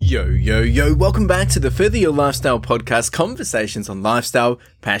Yo, welcome back to the Further Your Lifestyle podcast, conversations on lifestyle,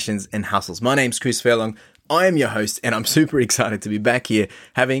 passions, and hustles. My name's Chris Furlong. I am your host, and I'm super excited to be back here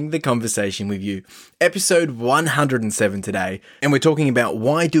having the conversation with you. Episode 107 today, and we're talking about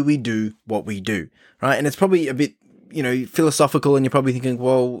why do we do what we do, right? And it's probably a bit, philosophical, and you're probably thinking,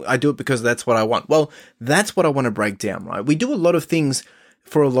 well, I do it because that's what I want. Well, that's what I want to break down, right? We do a lot of things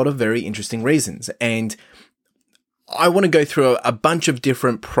for a lot of very interesting reasons, and I want to go through a bunch of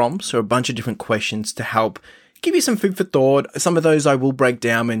different prompts or a bunch of different questions to help give you some food for thought. Some of those I will break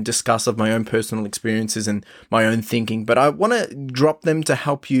down and discuss of my own personal experiences and my own thinking, but I want to drop them to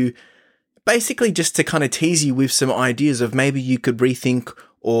help you, basically just to kind of tease you with some ideas of maybe you could rethink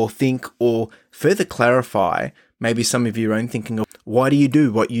or think or further clarify maybe some of your own thinking of why do you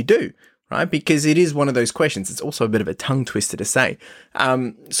do what you do, right? Because it is one of those questions. It's also a bit of a tongue twister to say.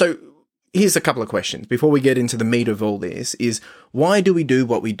 So here's a couple of questions before we get into the meat of all this is why do we do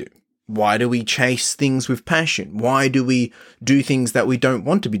what we do? Why do we chase things with passion? Why do we do things that we don't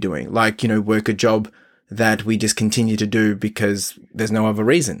want to be doing? Like, work a job that we just continue to do because there's no other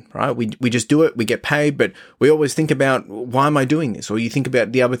reason, right? We just do it, we get paid, but we always think about, why am I doing this? Or you think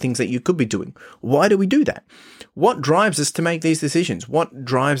about the other things that you could be doing. Why do we do that? What drives us to make these decisions? What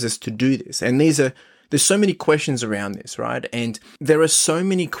drives us to do this? And there's so many questions around this, right? And there are so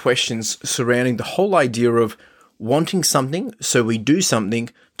many questions surrounding the whole idea of wanting something, so we do something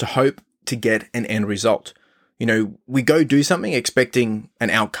to hope to get an end result. We go do something expecting an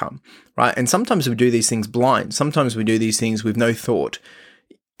outcome, right? And sometimes we do these things blind. Sometimes we do these things with no thought,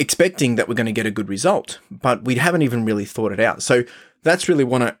 expecting that we're going to get a good result, but we haven't even really thought it out. So that's really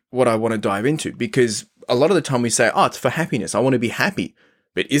what I want to dive into, because a lot of the time we say, it's for happiness. I want to be happy.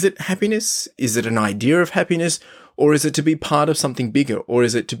 But is it happiness? Is it an idea of happiness? Or is it to be part of something bigger? Or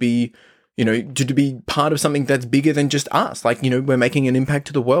is it to be, to be part of something that's bigger than just us? Like, we're making an impact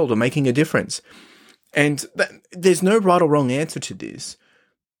to the world or making a difference. And there's no right or wrong answer to this.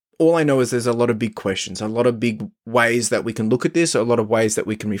 All I know is there's a lot of big questions, a lot of big ways that we can look at this, a lot of ways that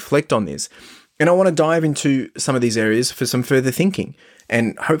we can reflect on this. And I want to dive into some of these areas for some further thinking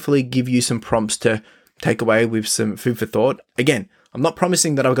and hopefully give you some prompts to take away with some food for thought. Again, I'm not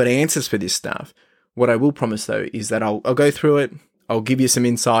promising that I've got answers for this stuff. What I will promise, though, is that I'll go through it. I'll give you some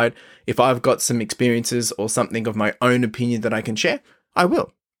insight. If I've got some experiences or something of my own opinion that I can share, I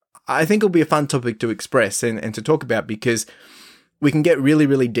will. I think it'll be a fun topic to express and to talk about, because we can get really,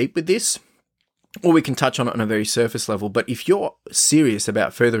 really deep with this, or we can touch on it on a very surface level. But if you're serious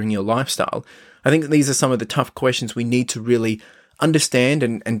about furthering your lifestyle, I think these are some of the tough questions we need to really understand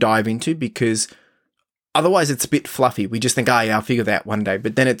and dive into, because otherwise, it's a bit fluffy. We just think, yeah, I'll figure that one day.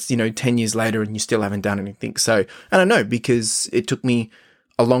 But then it's, 10 years later and you still haven't done anything. So, and I know, because it took me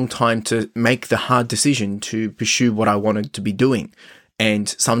a long time to make the hard decision to pursue what I wanted to be doing. And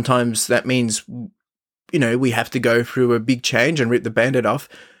sometimes that means, we have to go through a big change and rip the Band-Aid off.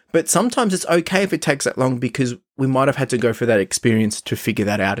 But sometimes it's okay if it takes that long, because we might have had to go through that experience to figure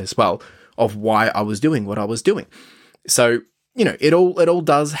that out as well, of why I was doing what I was doing. So, it all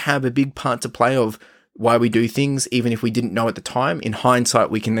does have a big part to play of why we do things, even if we didn't know at the time. In hindsight,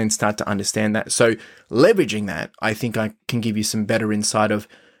 we can then start to understand that. So leveraging that, I think I can give you some better insight of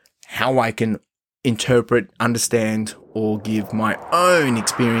how I can interpret, understand, or give my own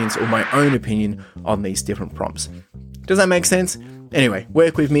experience or my own opinion on these different prompts. Does that make sense? Anyway,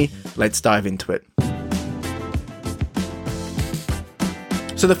 work with me. Let's dive into it.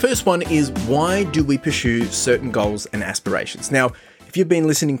 So the first one is, why do we pursue certain goals and aspirations? Now, if you've been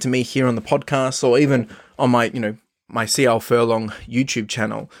listening to me here on the podcast, or even on my, my CL Furlong YouTube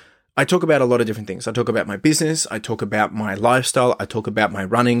channel, I talk about a lot of different things. I talk about my business, I talk about my lifestyle, I talk about my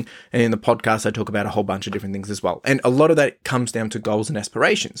running, and in the podcast, I talk about a whole bunch of different things as well. And a lot of that comes down to goals and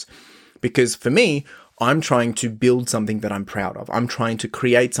aspirations, because for me, I'm trying to build something that I'm proud of. I'm trying to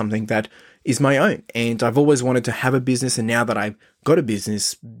create something that is my own. And I've always wanted to have a business, and now that I've got a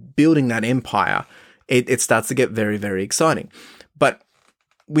business, building that empire, it starts to get very, very exciting. But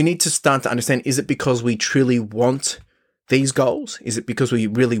we need to start to understand, is it because we truly want these goals? Is it because we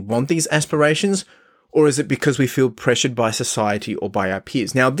really want these aspirations? Or is it because we feel pressured by society or by our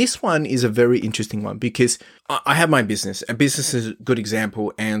peers? Now, this one is a very interesting one, because I have my business. A business is a good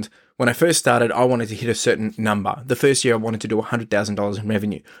example. And when I first started, I wanted to hit a certain number. The first year, I wanted to do $100,000 in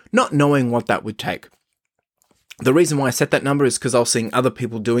revenue, not knowing what that would take. The reason why I set that number is because I was seeing other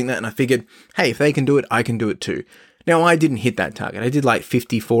people doing that, and I figured, hey, if they can do it, I can do it too. Now, I didn't hit that target. I did like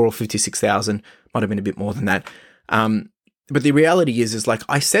 54 or 56,000, might have been a bit more than that. But the reality is like,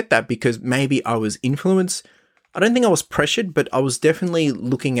 I set that because maybe I was influenced. I don't think I was pressured, but I was definitely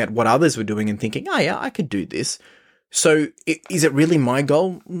looking at what others were doing and thinking, oh yeah, I could do this. So is it really my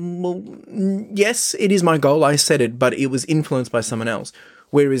goal? Well, yes, it is my goal. I said it, but it was influenced by someone else.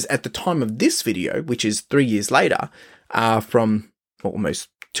 Whereas at the time of this video, which is 3 years later, from almost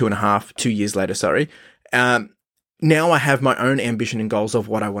 2 years later, sorry, now I have my own ambition and goals of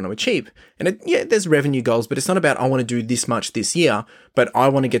what I want to achieve. And there's revenue goals, but it's not about I want to do this much this year, but I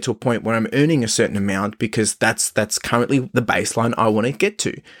want to get to a point where I'm earning a certain amount because that's currently the baseline I want to get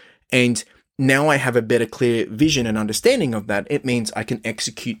to. And now I have a better, clear vision and understanding of that. It means I can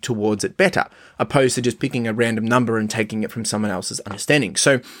execute towards it better, opposed to just picking a random number and taking it from someone else's understanding.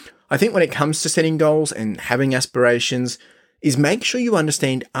 So I think when it comes to setting goals and having aspirations is make sure you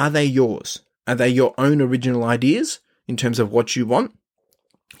understand, are they yours? Are they your own original ideas in terms of what you want?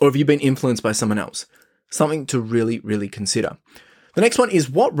 Or have you been influenced by someone else? Something to really, really consider. The next one is,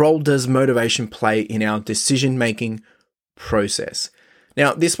 what role does motivation play in our decision-making process?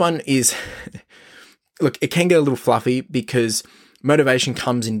 Now, this one is, look, it can get a little fluffy because motivation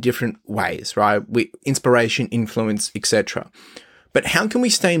comes in different ways, right? Inspiration, influence, etc. But how can we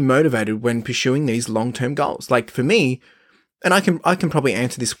stay motivated when pursuing these long-term goals? Like for me, and I can probably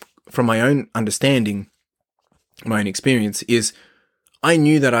answer this from my own understanding, my own experience, is I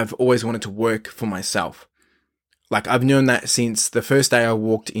knew that I've always wanted to work for myself. Like I've known that since the first day I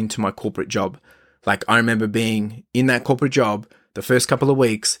walked into my corporate job. Like I remember being in that corporate job the first couple of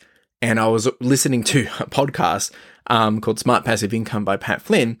weeks, and I was listening to a podcast called Smart Passive Income by Pat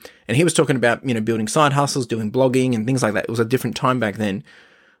Flynn, and he was talking about, building side hustles, doing blogging and things like that. It was a different time back then,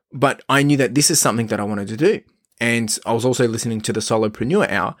 but I knew that this is something that I wanted to do. And I was also listening to the Solopreneur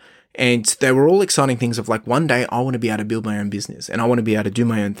Hour, and they were all exciting things of like, one day I want to be able to build my own business and I want to be able to do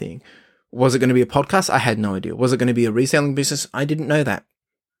my own thing. Was it going to be a podcast? I had no idea. Was it going to be a reselling business? I didn't know that.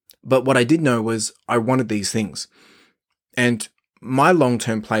 But what I did know was I wanted these things. And my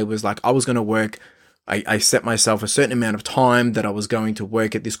long-term play was like, I was going to work. I set myself a certain amount of time that I was going to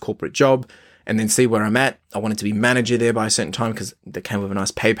work at this corporate job and then see where I'm at. I wanted to be manager there by a certain time because they came with a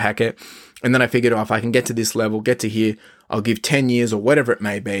nice pay packet. And then I figured, if I can get to this level, get to here, I'll give 10 years or whatever it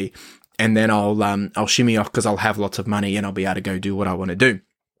may be. And then I'll shimmy off because I'll have lots of money and I'll be able to go do what I want to do.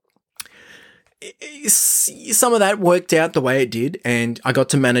 Some of that worked out the way it did, and I got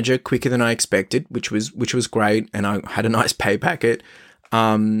to manager quicker than I expected, which was great, and I had a nice pay packet,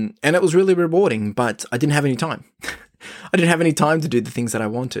 and it was really rewarding. But I didn't have any time. I didn't have any time to do the things that I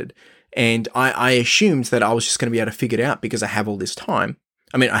wanted, and I assumed that I was just going to be able to figure it out because I have all this time.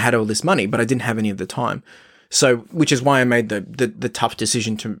 I mean, I had all this money, but I didn't have any of the time. So, which is why I made the tough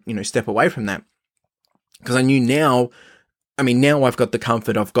decision to step away from that, because I knew now. I mean, now I've got the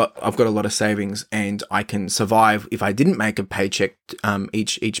comfort. I've got a lot of savings, and I can survive if I didn't make a paycheck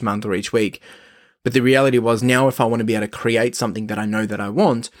each month or each week. But the reality was, now if I want to be able to create something that I know that I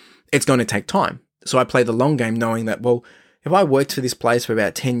want, it's going to take time. So I play the long game, knowing that, well, if I worked for this place for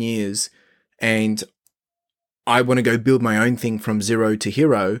about 10 years and I want to go build my own thing from zero to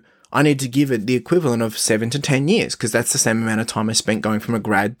hero, I need to give it the equivalent of 7 to 10 years, because that's the same amount of time I spent going from a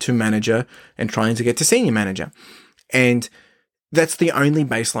grad to manager and trying to get to senior manager. And that's the only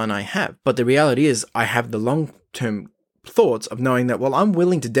baseline I have. But the reality is I have the long-term thoughts of knowing that, well, I'm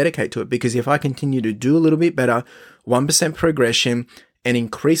willing to dedicate to it, because if I continue to do a little bit better, 1% progression, and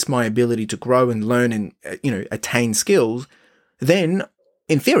increase my ability to grow and learn and, attain skills, then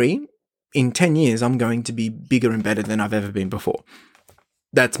in theory, in 10 years, I'm going to be bigger and better than I've ever been before.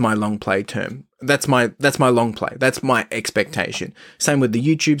 That's my long play term. That's my long play. That's my expectation. Same with the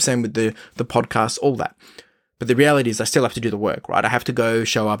YouTube, same with the podcast, all that. But the reality is I still have to do the work, right? I have to go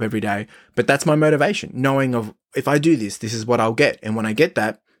show up every day. But that's my motivation, knowing of, if I do this, this is what I'll get. And when I get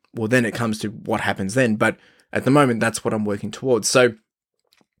that, well, then it comes to what happens then. But at the moment, that's what I'm working towards. So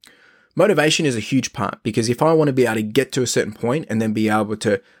motivation is a huge part, because if I want to be able to get to a certain point and then be able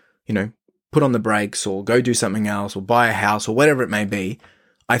to, put on the brakes or go do something else or buy a house or whatever it may be,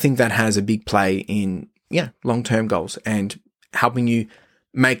 I think that has a big play in, long-term goals and helping you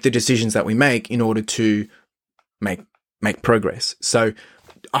make the decisions that we make in order to make progress. So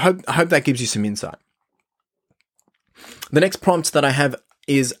I hope that gives you some insight. The next prompt that I have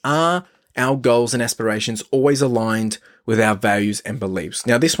is, are our goals and aspirations always aligned with our values and beliefs?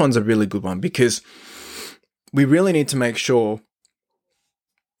 Now, this one's a really good one, because we really need to make sure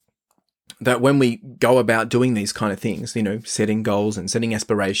that when we go about doing these kind of things, setting goals and setting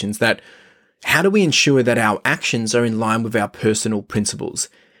aspirations, that how do we ensure that our actions are in line with our personal principles?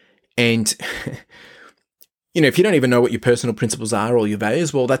 And if you don't even know what your personal principles are or your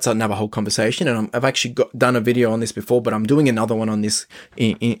values, well, that's another whole conversation. And I've actually done a video on this before, but I'm doing another one on this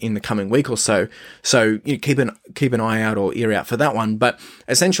in the coming week or so. So keep an eye out or ear out for that one. But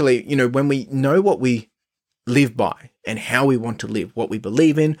essentially, when we know what we live by and how we want to live, what we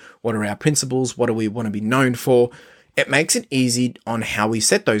believe in, what are our principles, what do we want to be known for. It makes it easy on how we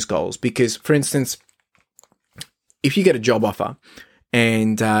set those goals. Because, for instance, if you get a job offer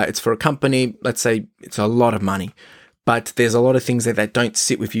and it's for a company, let's say it's a lot of money, but there's a lot of things that don't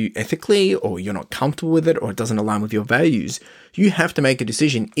sit with you ethically, or you're not comfortable with it, or it doesn't align with your values, you have to make a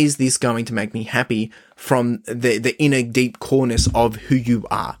decision. Is this going to make me happy from the inner deep corners of who you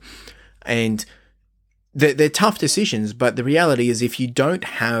are? And they're tough decisions, but the reality is if you don't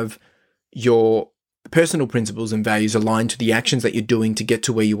have your personal principles and values aligned to the actions that you're doing to get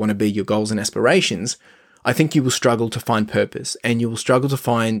to where you want to be, your goals and aspirations, I think you will struggle to find purpose, and you will struggle to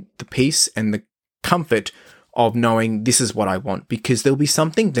find the peace and the comfort of knowing this is what I want, because there'll be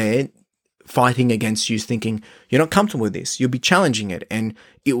something there fighting against you, thinking you're not comfortable with this. You'll be challenging it, and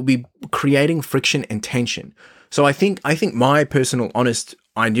it will be creating friction and tension. So I think my personal honest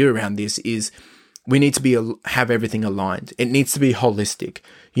idea around this is we need to have everything aligned. It needs to be holistic.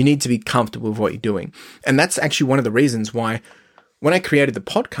 You need to be comfortable with what you're doing. And that's actually one of the reasons why when I created the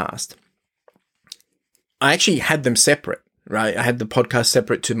podcast, I actually had them separate, right? I had the podcast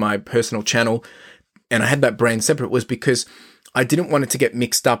separate to my personal channel, and I had that brand separate, was because I didn't want it to get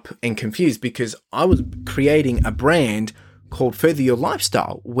mixed up and confused, because I was creating a brand called Further Your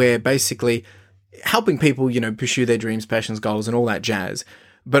Lifestyle, where basically helping people, pursue their dreams, passions, goals, and all that jazz.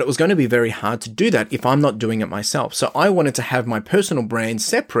 But it was going to be very hard to do that if I'm not doing it myself. So I wanted to have my personal brand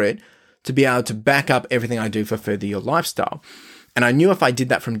separate to be able to back up everything I do for Further Your Lifestyle. And I knew if I did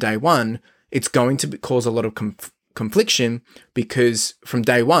that from day one, it's going to cause a lot of confliction, because from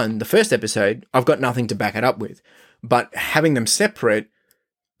day one, the first episode, I've got nothing to back it up with. But having them separate,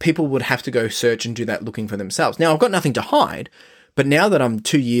 people would have to go search and do that looking for themselves. Now, I've got nothing to hide, but now that I'm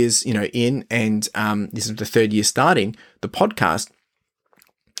 2 years, in, and this is the third year starting the podcast,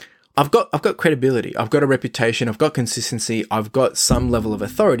 I've got credibility. I've got a reputation. I've got consistency. I've got some level of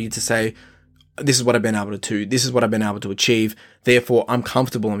authority to say, this is what I've been able to do. This is what I've been able to achieve. Therefore, I'm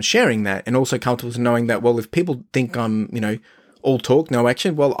comfortable in sharing that, and also comfortable knowing that, well, if people think I'm, all talk, no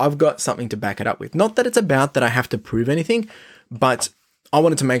action, well, I've got something to back it up with. Not that it's about that I have to prove anything, but I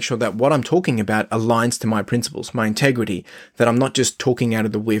wanted to make sure that what I'm talking about aligns to my principles, my integrity, that I'm not just talking out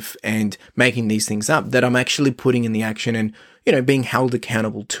of the whiff and making these things up, that I'm actually putting in the action and, being held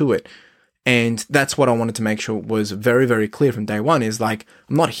accountable to it. And that's what I wanted to make sure was very, very clear from day one, is like,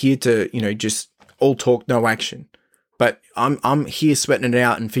 I'm not here to, just all talk, no action, but I'm here sweating it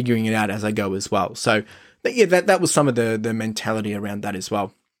out and figuring it out as I go as well. So yeah, that was some of the mentality around that as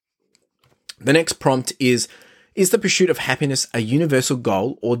well. The next prompt is the pursuit of happiness a universal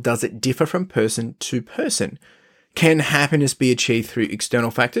goal, or does it differ from person to person? Can happiness be achieved through external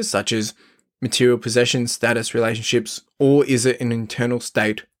factors such as material possessions, status, relationships, or is it an internal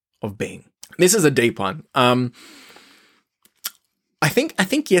state of being? This is a deep one. I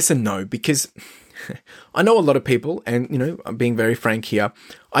think yes and no, because I know a lot of people, and, I'm being very frank here,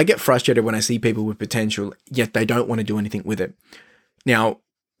 I get frustrated when I see people with potential, yet they don't want to do anything with it. Now,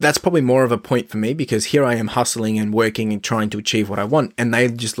 that's probably more of a point for me, because here I am hustling and working and trying to achieve what I want, and they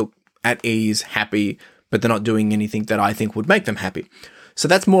just look at ease, happy, but they're not doing anything that I think would make them happy. So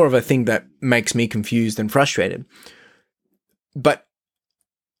that's more of a thing that makes me confused and frustrated. But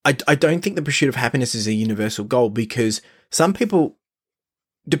I don't think the pursuit of happiness is a universal goal, because some people,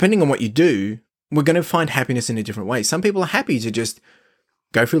 depending on what you do, we're going to find happiness in a different way. Some people are happy to just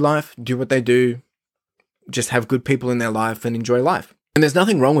go through life, do what they do, just have good people in their life and enjoy life. And there's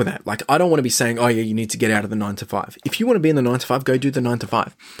nothing wrong with that. Like, I don't want to be saying, oh yeah, you need to get out of the 9 to 5. If you want to be in the 9 to 5, go do the 9 to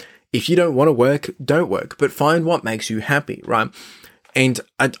 5. If you don't want to work, don't work, but find what makes you happy, right? And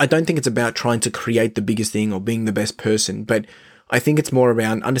I don't think it's about trying to create the biggest thing or being the best person, but I think it's more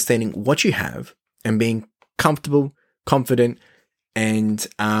around understanding what you have and being comfortable, confident, and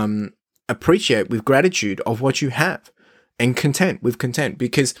appreciate with gratitude of what you have, and content with content.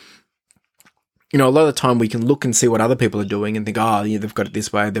 Because, a lot of the time we can look and see what other people are doing and think, oh, yeah, they've got it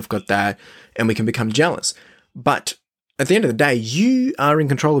this way, they've got that, and we can become jealous. But at the end of the day, you are in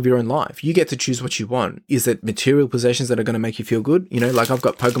control of your own life. You get to choose what you want. Is it material possessions that are going to make you feel good? Like I've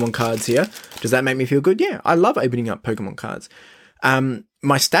got Pokemon cards here. Does that make me feel good? Yeah, I love opening up Pokemon cards.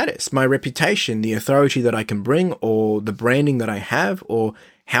 My status, my reputation, the authority that I can bring, or the branding that I have, or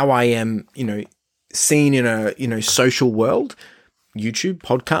how I am, seen in a, social world, YouTube,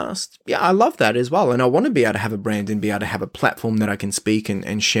 podcast. Yeah, I love that as well. And I want to be able to have a brand and be able to have a platform that I can speak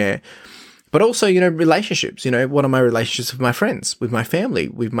and share. But also, relationships, what are my relationships with my friends, with my family,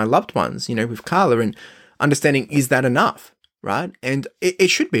 with my loved ones, with Carla, and understanding, is that enough, right? And it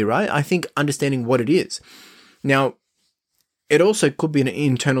should be, right? I think understanding what it is. Now, it also could be an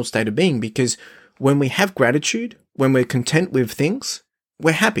internal state of being, because when we have gratitude, when we're content with things,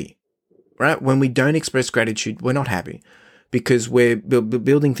 we're happy, right? When we don't express gratitude, we're not happy because we're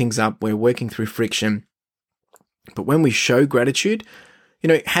building things up, we're working through friction. But when we show gratitude,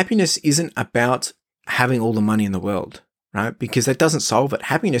 happiness isn't about having all the money in the world, right? Because that doesn't solve it.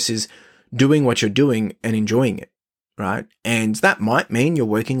 Happiness is doing what you're doing and enjoying it, right? And that might mean you're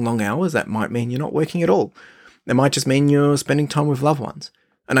working long hours. That might mean you're not working at all. It might just mean you're spending time with loved ones.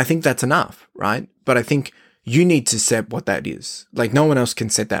 And I think that's enough, right? But I think you need to set what that is. Like no one else can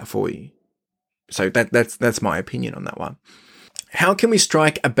set that for you. So that's my opinion on that one. How can we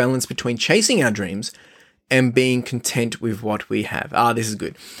strike a balance between chasing our dreams and being content with what we have? This is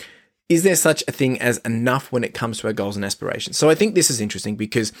good. Is there such a thing as enough when it comes to our goals and aspirations? So I think this is interesting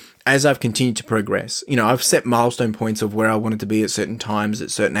because as I've continued to progress, I've set milestone points of where I wanted to be at certain times,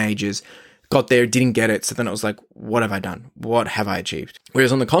 at certain ages, got there, didn't get it. So then I was like, what have I done? What have I achieved?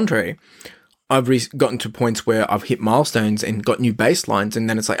 Whereas on the contrary, I've gotten to points where I've hit milestones and got new baselines. And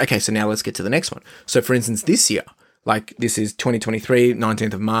then it's like, okay, so now let's get to the next one. So for instance, this year, like this is 2023,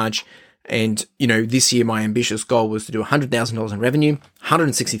 19th of March. And, this year, my ambitious goal was to do $100,000 in revenue,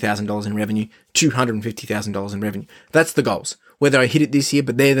 $160,000 in revenue, $250,000 in revenue. That's the goals. Whether I hit it this year,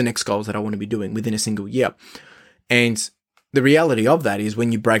 but they're the next goals that I want to be doing within a single year. And the reality of that is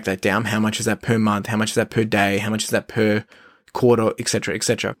when you break that down, how much is that per month? How much is that per day? How much is that per quarter, et cetera, et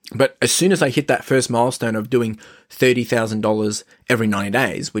cetera. But as soon as I hit that first milestone of doing $30,000 every 90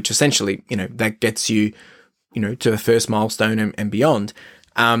 days, which essentially, that gets you, to the first milestone and beyond,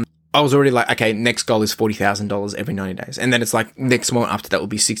 I was already like, okay, next goal is $40,000 every 90 days. And then it's like, next one after that will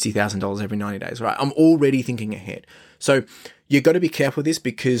be $60,000 every 90 days, right? I'm already thinking ahead. So you've got to be careful with this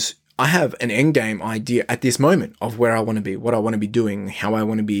because I have an end game idea at this moment of where I want to be, what I want to be doing, how I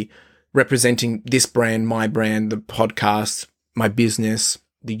want to be representing this brand, my brand, the podcast, my business,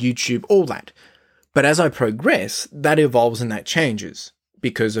 the YouTube, all that. But as I progress, that evolves and that changes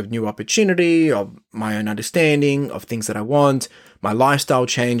because of new opportunity, of my own understanding of things that I want. My lifestyle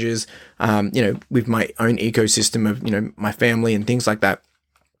changes, with my own ecosystem of, my family and things like that.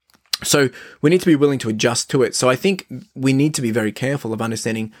 So we need to be willing to adjust to it. So I think we need to be very careful of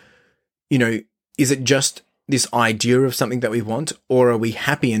understanding, is it just this idea of something that we want, or are we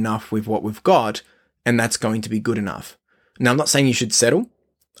happy enough with what we've got and that's going to be good enough? Now, I'm not saying you should settle.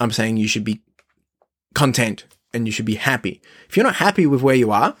 I'm saying you should be content and you should be happy. If you're not happy with where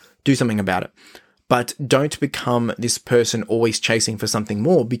you are, do something about it. But don't become this person always chasing for something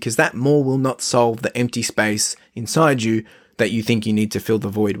more, because that more will not solve the empty space inside you that you think you need to fill the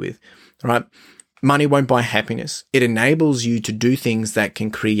void with, right? Money won't buy happiness. It enables you to do things that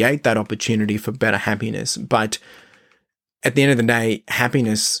can create that opportunity for better happiness. But at the end of the day,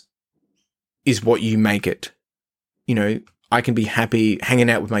 happiness is what you make it. I can be happy hanging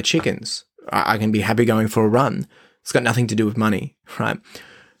out with my chickens. I can be happy going for a run. It's got nothing to do with money, right?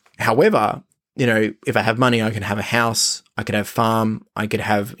 However, if I have money, I can have a house, I could have farm, I could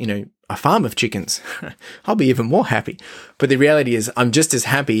have, a farm of chickens. I'll be even more happy. But the reality is I'm just as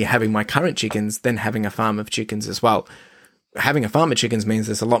happy having my current chickens than having a farm of chickens as well. Having a farm of chickens means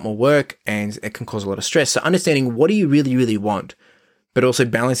there's a lot more work and it can cause a lot of stress. So understanding what do you really, really want, but also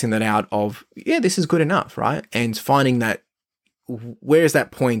balancing that out of, this is good enough, right? And finding that where is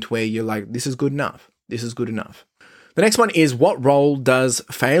that point where you're like, this is good enough. This is good enough. The next one is, what role does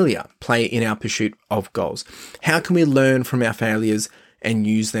failure play in our pursuit of goals? How can we learn from our failures and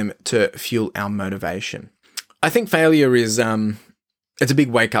use them to fuel our motivation? I think failure is, it's a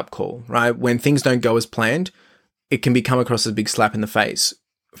big wake up call, right? When things don't go as planned, it can come across as a big slap in the face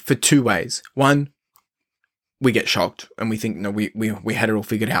for two ways. One, we get shocked and we think, no, we had it all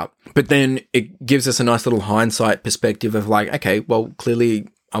figured out. But then it gives us a nice little hindsight perspective of like, okay, well, clearly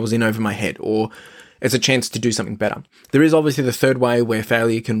I was in over my head, or it's a chance to do something better. There is obviously the third way where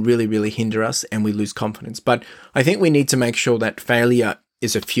failure can really, really hinder us and we lose confidence. But I think we need to make sure that failure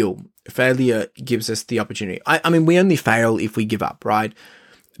is a fuel. Failure gives us the opportunity. I mean, we only fail if we give up, right?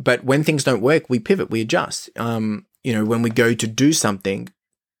 But when things don't work, we pivot, we adjust. When we go to do something,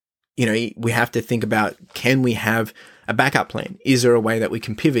 we have to think about, can we have a backup plan? Is there a way that we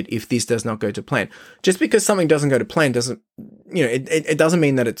can pivot if this does not go to plan? Just because something doesn't go to plan doesn't, it doesn't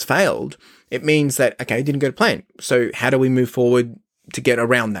mean that it's failed. It means that, okay, it didn't go to plan. So how do we move forward to get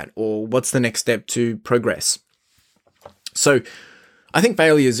around that? Or what's the next step to progress? So I think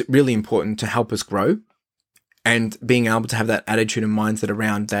failure is really important to help us grow, and being able to have that attitude and mindset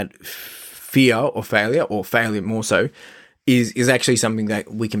around that fear or failure more so, is actually something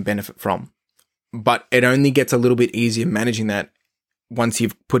that we can benefit from. But it only gets a little bit easier managing that once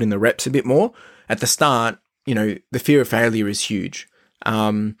you've put in the reps a bit more. At the start, the fear of failure is huge.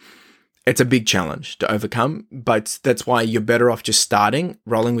 It's a big challenge to overcome, but that's why you're better off just starting,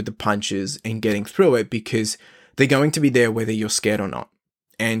 rolling with the punches and getting through it, because they're going to be there whether you're scared or not.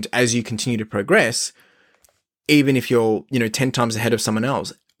 And as you continue to progress, even if you're, 10 times ahead of someone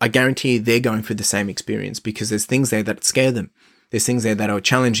else, I guarantee you they're going through the same experience, because there's things there that scare them. There's things there that are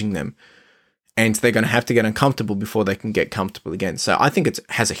challenging them, and they're going to have to get uncomfortable before they can get comfortable again. So I think it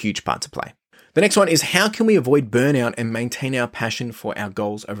has a huge part to play. The next one is, how can we avoid burnout and maintain our passion for our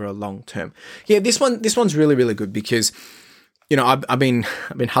goals over a long term? Yeah, this one's really, really good, because, I've been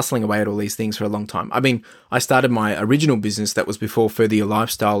hustling away at all these things for a long time. I started my original business that was before Further Your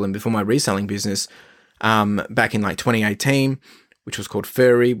Lifestyle and before my reselling business, back in like 2018, which was called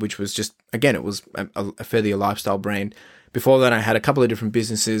Furry, which was just, again, it was a Further Your Lifestyle brand. Before that, I had a couple of different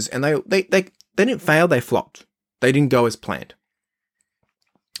businesses, and they didn't fail, they flopped. They didn't go as planned.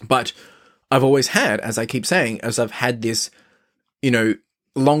 But I've always had, as I keep saying, as I've had this,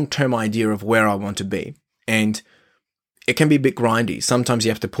 long-term idea of where I want to be. And it can be a bit grindy. Sometimes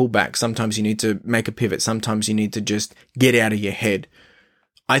you have to pull back. Sometimes you need to make a pivot. Sometimes you need to just get out of your head.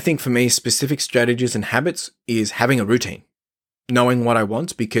 I think for me, specific strategies and habits is having a routine, knowing what I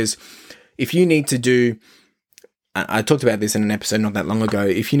want, because if you need to do, I talked about this in an episode not that long ago,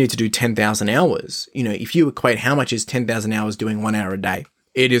 if you need to do 10,000 hours, if you equate how much is 10,000 hours doing 1 hour a day,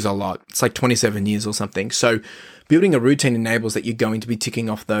 it is a lot. It's like 27 years or something. So building a routine enables that you're going to be ticking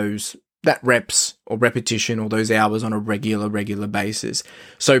off that reps or repetition or those hours on a regular basis.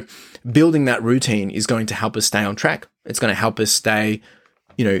 So building that routine is going to help us stay on track. It's going to help us stay,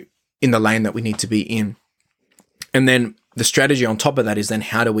 in the lane that we need to be in. And then the strategy on top of that is then,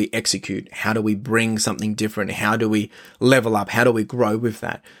 how do we execute? How do we bring something different? How do we level up? How do we grow with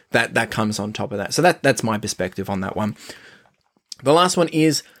that? That comes on top of that. So that's my perspective on that one. The last one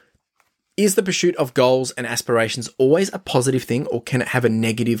is the pursuit of goals and aspirations always a positive thing, or can it have a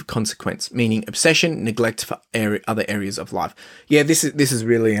negative consequence, meaning obsession, neglect for other areas of life? Yeah, this is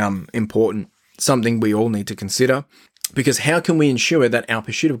really important, something we all need to consider, because how can we ensure that our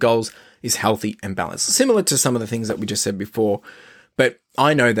pursuit of goals is healthy and balanced? Similar to some of the things that we just said before, but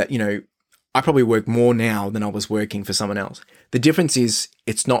I know that, I probably work more now than I was working for someone else. The difference is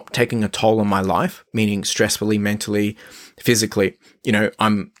it's not taking a toll on my life, meaning stressfully, mentally, physically.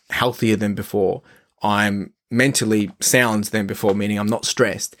 I'm healthier than before. I'm mentally sound than before, meaning I'm not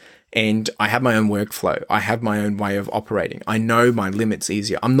stressed. And I have my own workflow. I have my own way of operating. I know my limits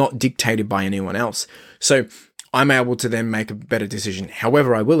easier. I'm not dictated by anyone else. So I'm able to then make a better decision.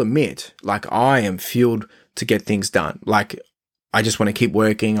 However, I will admit, I am fueled to get things done. I just want to keep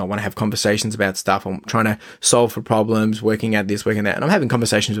working. I want to have conversations about stuff. I'm trying to solve for problems, working at this, working that. And I'm having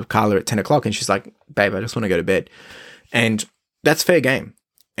conversations with Carla at 10 o'clock, and she's like, babe, I just want to go to bed. And that's fair game.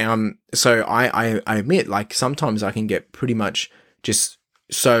 So I admit, sometimes I can get pretty much just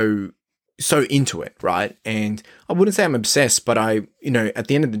so into it, right? And I wouldn't say I'm obsessed, but at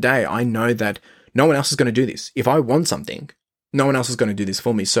the end of the day, I know that no one else is going to do this. If I want something, no one else is going to do this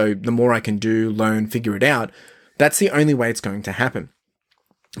for me. So the more I can do, learn, figure it out, that's the only way it's going to happen.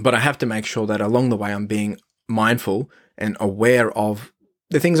 But I have to make sure that along the way, I'm being mindful and aware of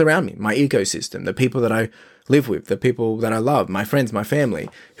the things around me, my ecosystem, the people that I live with, the people that I love, my friends, my family,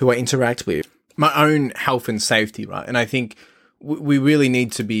 who I interact with, my own health and safety, right? And I think we really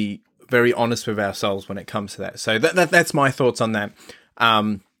need to be very honest with ourselves when it comes to that. So that's my thoughts on that.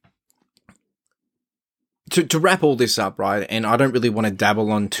 To wrap all this up, right, and I don't really want to dabble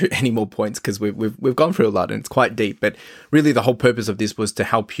on to any more points, because we've gone through a lot and it's quite deep, but really the whole purpose of this was to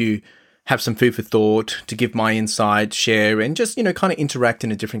help you have some food for thought, to give my insight, share, and just, kind of interact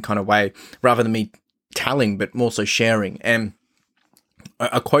in a different kind of way, rather than me telling, but more so sharing. And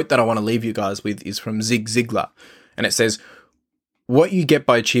a quote that I want to leave you guys with is from Zig Ziglar, and it says, "What you get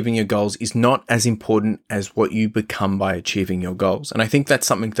by achieving your goals is not as important as what you become by achieving your goals." And I think that's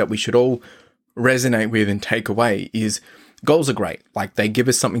something that we should all resonate with and take away. Is goals are great. They give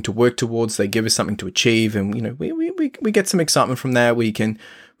us something to work towards. They give us something to achieve. And, we get some excitement from that. We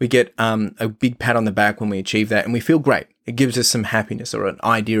get a big pat on the back when we achieve that, and we feel great. It gives us some happiness, or an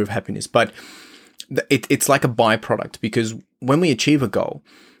idea of happiness, but it's like a byproduct, because when we achieve a goal,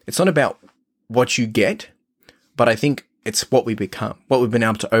 it's not about what you get, but I think it's what we become, what we've been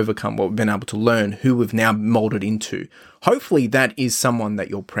able to overcome, what we've been able to learn, who we've now molded into. Hopefully that is someone that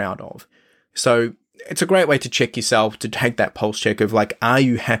you're proud of. So it's a great way to check yourself, to take that pulse check of are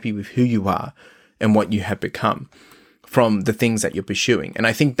you happy with who you are and what you have become from the things that you're pursuing? And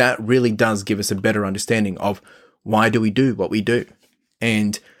I think that really does give us a better understanding of why do we do what we do?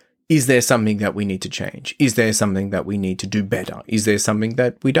 And is there something that we need to change? Is there something that we need to do better? Is there something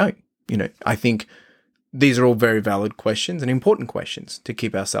that we don't? I think these are all very valid questions and important questions to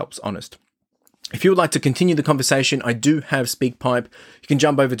keep ourselves honest. If you would like to continue the conversation, I do have SpeakPipe. You can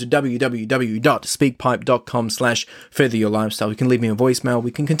jump over to www.speakpipe.com/furtheryourlifestyle. You can leave me a voicemail.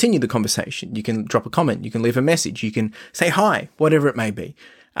 We can continue the conversation. You can drop a comment. You can leave a message. You can say hi, whatever it may be.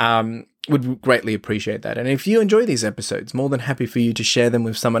 Would greatly appreciate that. And if you enjoy these episodes, more than happy for you to share them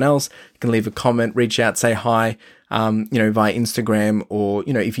with someone else. You can leave a comment, reach out, say hi, via Instagram, or,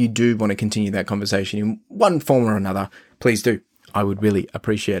 if you do want to continue that conversation in one form or another, please do. I would really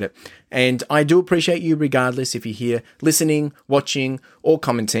appreciate it. And I do appreciate you regardless if you're here listening, watching, or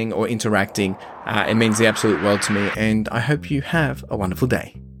commenting or interacting. It means the absolute world to me. And I hope you have a wonderful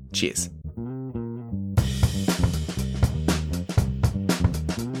day. Cheers.